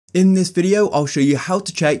In this video, I'll show you how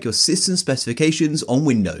to check your system specifications on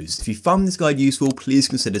Windows. If you found this guide useful, please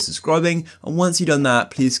consider subscribing, and once you've done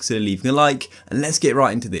that, please consider leaving a like, and let's get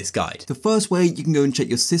right into this guide. The first way you can go and check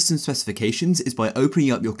your system specifications is by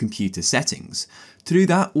opening up your computer settings. To do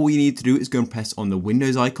that, all you need to do is go and press on the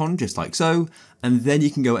Windows icon, just like so, and then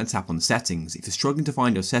you can go and tap on settings. If you're struggling to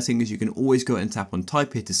find your settings, you can always go and tap on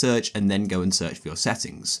type here to search, and then go and search for your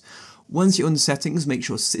settings. Once you're on settings, make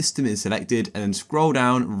sure system is selected and then scroll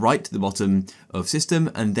down right to the bottom of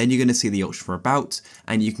system, and then you're going to see the option for about,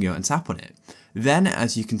 and you can go and tap on it. Then,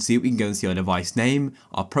 as you can see, we can go and see our device name,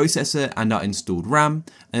 our processor, and our installed RAM.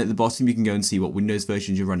 And at the bottom, you can go and see what Windows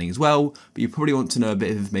versions you're running as well, but you probably want to know a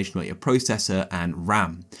bit of information about your processor and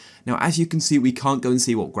RAM. Now, as you can see, we can't go and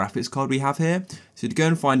see what graphics card we have here. So to go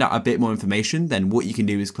and find out a bit more information, then what you can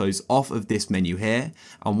do is close off of this menu here.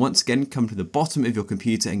 And once again, come to the bottom of your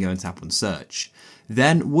computer and go and tap on search.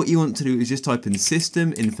 Then what you want to do is just type in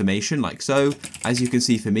system information like so. As you can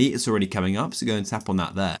see for me, it's already coming up, so go and tap on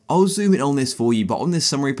that there. I'll zoom in on this for you, but on this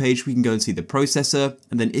summary page, we can go and see the processor.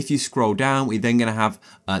 And then if you scroll down, we're then going to have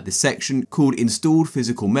this section called installed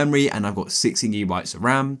physical memory, and I've got 16 GB of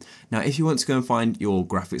RAM. Now, if you want to go and find your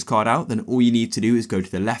graphics card out, then all you need to do is go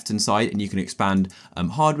to the left-hand side and you can expand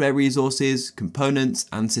hardware resources, components,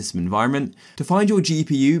 and system environment. To find your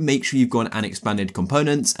GPU, make sure you've gone and expanded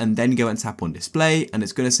components and then go and tap on display, and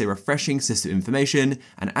it's going to say refreshing system information.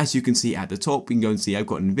 And as you can see at the top, we can go and see I've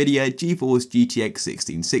got NVIDIA GeForce GTX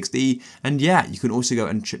 1660. And yeah, you can also go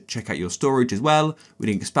and check out your storage as well. We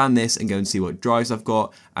can expand this and go and see what drives I've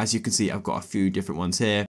got. As you can see, I've got a few different ones here.